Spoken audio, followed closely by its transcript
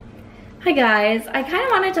Hi guys, I kind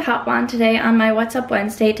of wanted to hop on today on my What's Up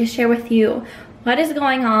Wednesday to share with you what is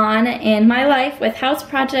going on in my life with house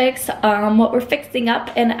projects, what we're fixing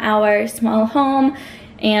up in our small home,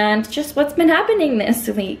 and just what's been happening this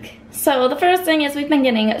week. So the first thing is we've been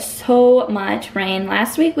getting so much rain.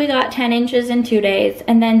 Last week we got 10 inches in 2 days,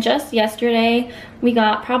 and then just yesterday we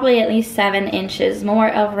got probably at least 7 inches more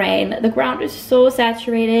of rain. The ground is so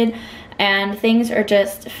saturated and things are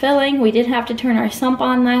just filling. We did have to turn our sump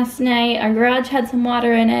on last night. Our garage had some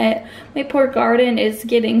water in it. My poor garden is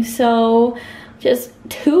getting so just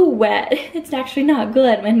too wet. It's actually not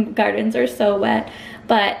good when gardens are so wet.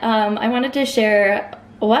 But I wanted to share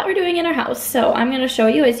what we're doing in our house. So I'm gonna show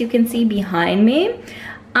you, as you can see behind me.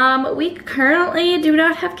 We currently do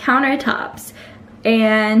not have countertops.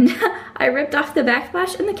 And I ripped off the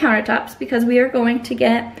backsplash and the countertops because we are going to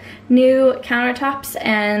get new countertops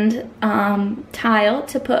and tile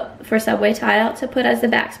to put, for subway tile to put as the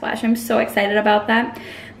backsplash. I'm so excited about that.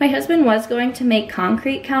 My husband was going to make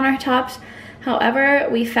concrete countertops. However,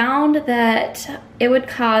 we found that it would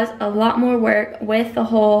cause a lot more work with the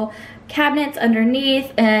whole cabinets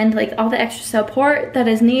underneath and like all the extra support that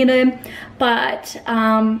is needed. But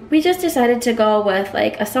we just decided to go with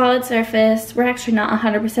like a solid surface. We're actually not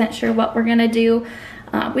 100% sure what we're gonna do.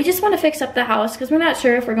 We just want to fix up the house because we're not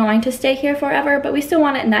sure if we're going to stay here forever, but we still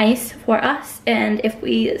want it nice for us and if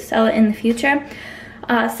we sell it in the future.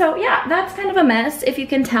 So yeah, that's kind of a mess, if you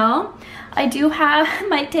can tell. I do have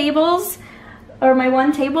my tables, or my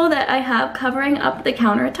one table that I have covering up the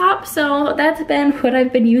countertop, so that's been what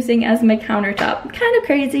I've been using as my countertop. Kind of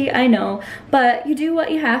crazy, I know, but you do what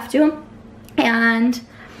you have to. And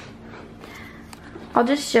I'll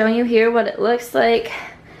just show you here what it looks like.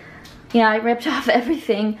 Yeah, I ripped off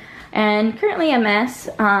everything and currently a mess.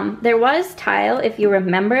 There was tile, if you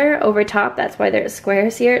remember, over top. That's why there's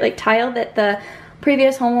squares here, like tile that the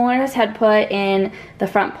previous homeowners had put in the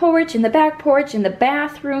front porch, in the back porch, in the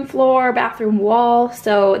bathroom floor, bathroom wall.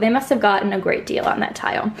 So they must have gotten a great deal on that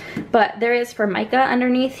tile. But there is Formica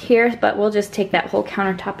underneath here, but we'll just take that whole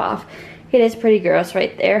countertop off. It is pretty gross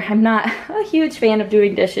right there. I'm not a huge fan of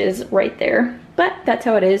doing dishes right there, but that's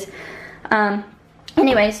how it is.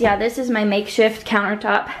 Anyways, yeah, this is my makeshift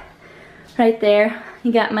countertop right there.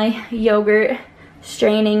 You got my yogurt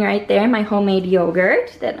straining right there, my homemade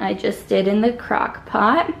yogurt that I just did in the crock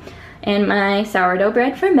pot, and my sourdough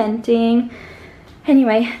bread fermenting.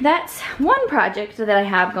 Anyway, that's one project that I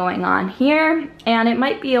have going on here, and it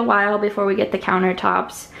might be a while before we get the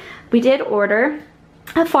countertops. We did order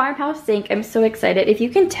a farmhouse sink. I'm so excited. If you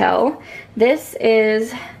can tell, this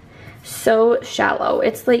is so shallow.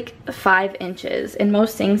 It's like 5 inches, and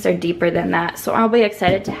most sinks are deeper than that. So I'll be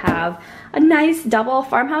excited to have a nice double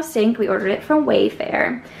farmhouse sink. We ordered it from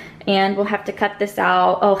Wayfair, and we'll have to cut this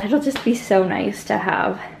out. Oh, it'll just be so nice to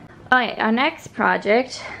have. Alright, our next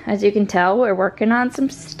project, as you can tell, we're working on some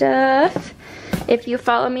stuff. If you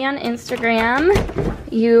follow me on Instagram,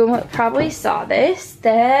 you probably saw this,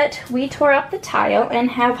 that we tore up the tile and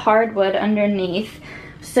have hardwood underneath.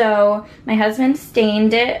 So my husband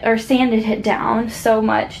stained it, or sanded it down so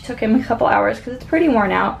much. Took him a couple hours because it's pretty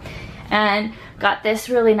worn out. And got this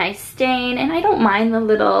really nice stain, and I don't mind the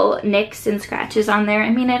little nicks and scratches on there.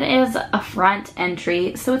 I mean, it is a front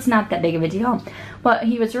entry, so it's not that big of a deal. What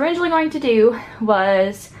he was originally going to do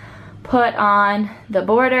was put on the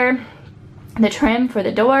border, the trim for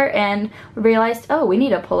the door, and we realized, oh, we need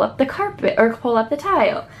to pull up the carpet, or pull up the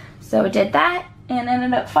tile. So did that, and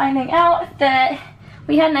ended up finding out that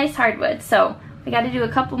we had nice hardwood. So we got to do a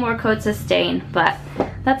couple more coats of stain, but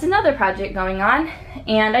that's another project going on.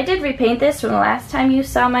 And I did repaint this from the last time you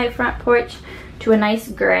saw my front porch to a nice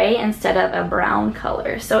gray instead of a brown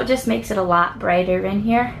color. So it just makes it a lot brighter in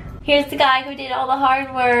here. Here's the guy who did all the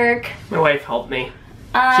hard work. My wife helped me.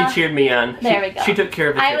 She cheered me on. There we go. She took care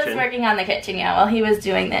of the kitchen. I was working on the kitchen, yeah, while he was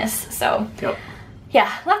doing this, so. Yep.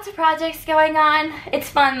 Yeah, lots of projects going on. It's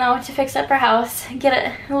fun though to fix up our house, get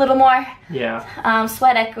it a little more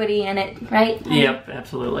sweat equity in it, right? Yep,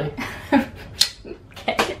 absolutely.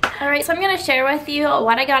 Okay. Alright, so I'm going to share with you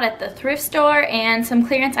what I got at the thrift store and some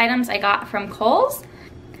clearance items I got from Kohl's.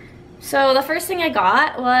 So the first thing I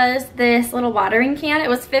got was this little watering can. It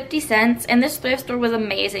was 50 cents, and this thrift store was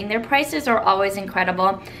amazing. Their prices are always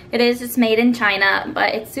incredible. It's made in China,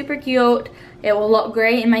 but it's super cute. It will look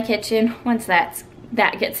great in my kitchen once that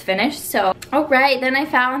gets finished. So, alright, then I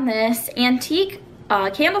found this antique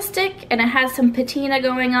candlestick, and it has some patina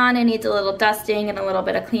going on. It needs a little dusting and a little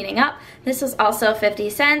bit of cleaning up. This was also 50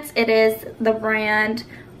 cents. It is the brand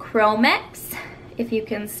Chromex, if you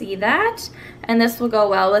can see that. And this will go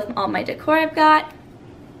well with all my decor I've got.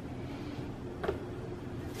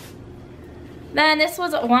 Then this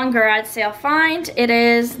was one garage sale find. It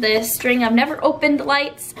is this string of never opened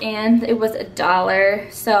lights, and it was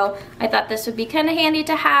 $1. So I thought this would be kind of handy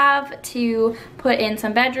to have to put in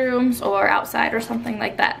some bedrooms or outside or something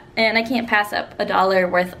like that. And I can't pass up $1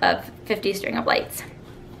 worth of 50 string of lights.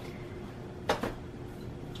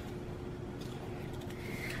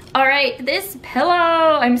 All right, this pillow,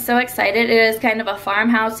 I'm so excited. It is kind of a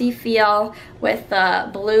farmhousey feel with the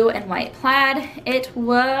blue and white plaid. It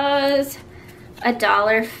was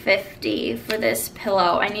 $1.50 for this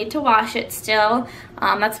pillow. I need to wash it still.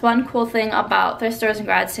 That's one cool thing about thrift stores and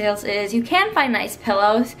garage sales is you can find nice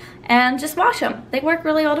pillows and just wash them. They work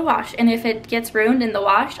really well to wash, and if it gets ruined in the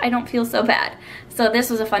wash, I don't feel so bad. So this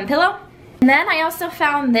was a fun pillow. And then I also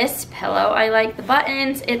found this pillow. I like the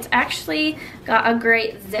buttons. It's actually got a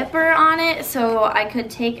great zipper on it, so I could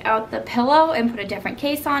take out the pillow and put a different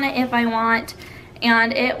case on it if I want.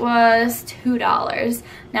 And it was $2.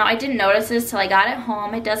 Now I didn't notice this till I got it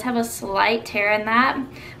home. It does have a slight tear in that,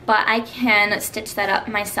 but I can stitch that up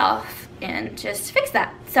myself and just fix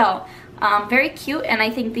that. So very cute, and I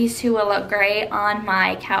think these two will look great on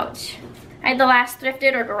my couch. All right, the last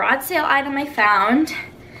thrifted or garage sale item I found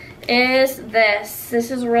is this.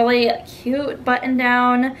 This is really cute button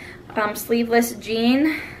down sleeveless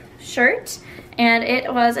jean shirt, and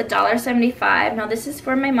it was $1.75. Now this is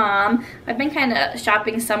for my mom. I've been kind of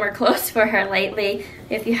shopping summer clothes for her lately.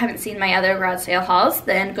 If you haven't seen my other garage sale hauls,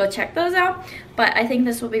 then go check those out. But I think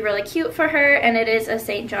this will be really cute for her, and it is a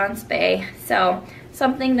St. John's Bay, so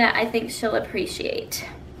something that I think she'll appreciate.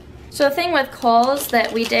 So the thing with Kohl's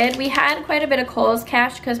that we had quite a bit of Kohl's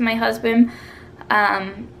cash because my husband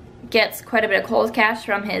gets quite a bit of Kohl's cash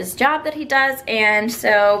from his job that he does, and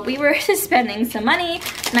so we were just spending some money,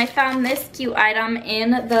 and I found this cute item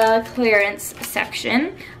in the clearance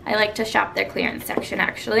section. I like to shop their clearance section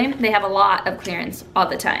actually. They have a lot of clearance all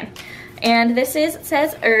the time. And this is, it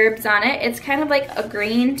says herbs on it. It's kind of like a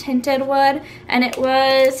green tinted wood, and it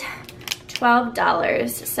was $12.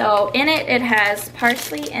 So in it, it has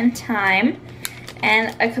parsley and thyme,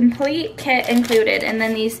 and a complete kit included, and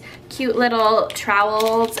then these cute little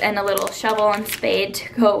trowels and a little shovel and spade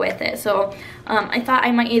to go with it. So I thought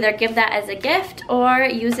I might either give that as a gift or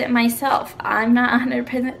use it myself. I'm not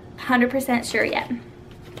 100% sure yet.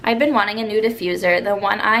 I've been wanting a new diffuser. The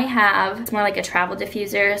one I have is more like a travel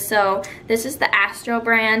diffuser. So this is the Astro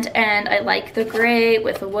brand, and I like the gray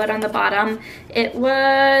with the wood on the bottom. It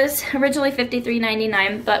was originally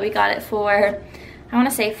 $53.99, but we got it for, I want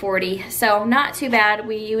to say $40, so not too bad.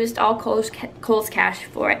 We used all Kohl's cash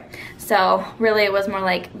for it, so really it was more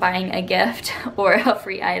like buying a gift or a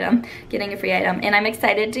free item, getting a free item. And I'm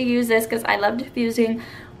excited to use this because I love diffusing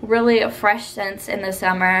really fresh scents in the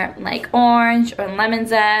summer, like orange or lemon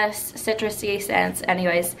zest, citrusy scents.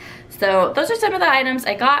 Anyways, so those are some of the items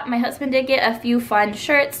I got. My husband did get a few fun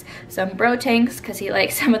shirts, some bro tanks because he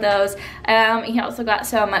likes some of those. He also got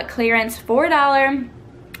some clearance $4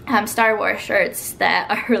 Star Wars shirts that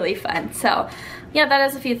are really fun. So yeah, that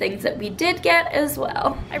is a few things that we did get as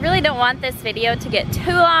well. I really don't want this video to get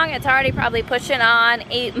too long. It's already probably pushing on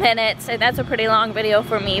 8 minutes, and that's a pretty long video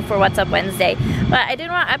for me for What's Up Wednesday. But I did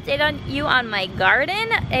want to update you on my garden.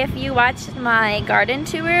 If you watched my garden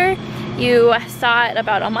tour, you saw it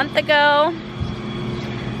about a month ago.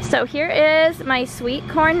 So here is my sweet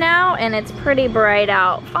corn now, and it's pretty bright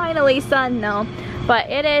out. Finally sun though. But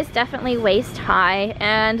it is definitely waist high,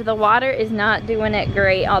 and the water is not doing it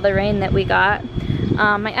great, all the rain that we got.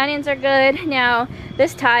 My onions are good. Now,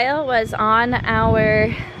 this tile was on our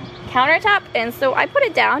countertop, and so I put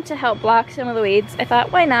it down to help block some of the weeds. I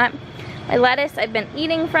thought, why not? My lettuce I've been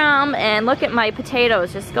eating from, and look at my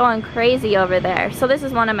potatoes just going crazy over there. So this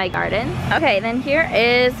is one of my gardens. Okay, then here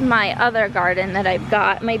is my other garden that I've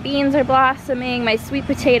got. My beans are blossoming, my sweet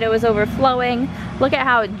potato is overflowing. Look at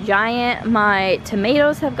how giant my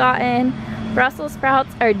tomatoes have gotten. Brussels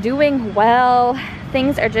sprouts are doing well.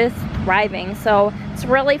 Things are just thriving. So it's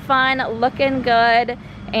really fun, looking good,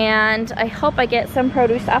 and I hope I get some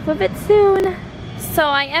produce off of it soon. So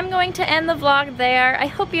I am going to end the vlog there. I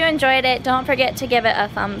hope you enjoyed it. Don't forget to give it a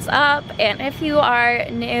thumbs up. And if you are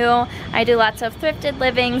new, I do lots of thrifted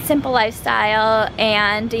living, simple lifestyle,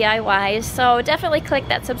 and DIYs. So definitely click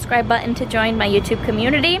that subscribe button to join my YouTube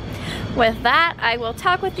community. With that, I will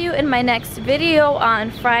talk with you in my next video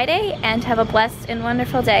on Friday, and have a blessed and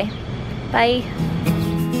wonderful day. Bye.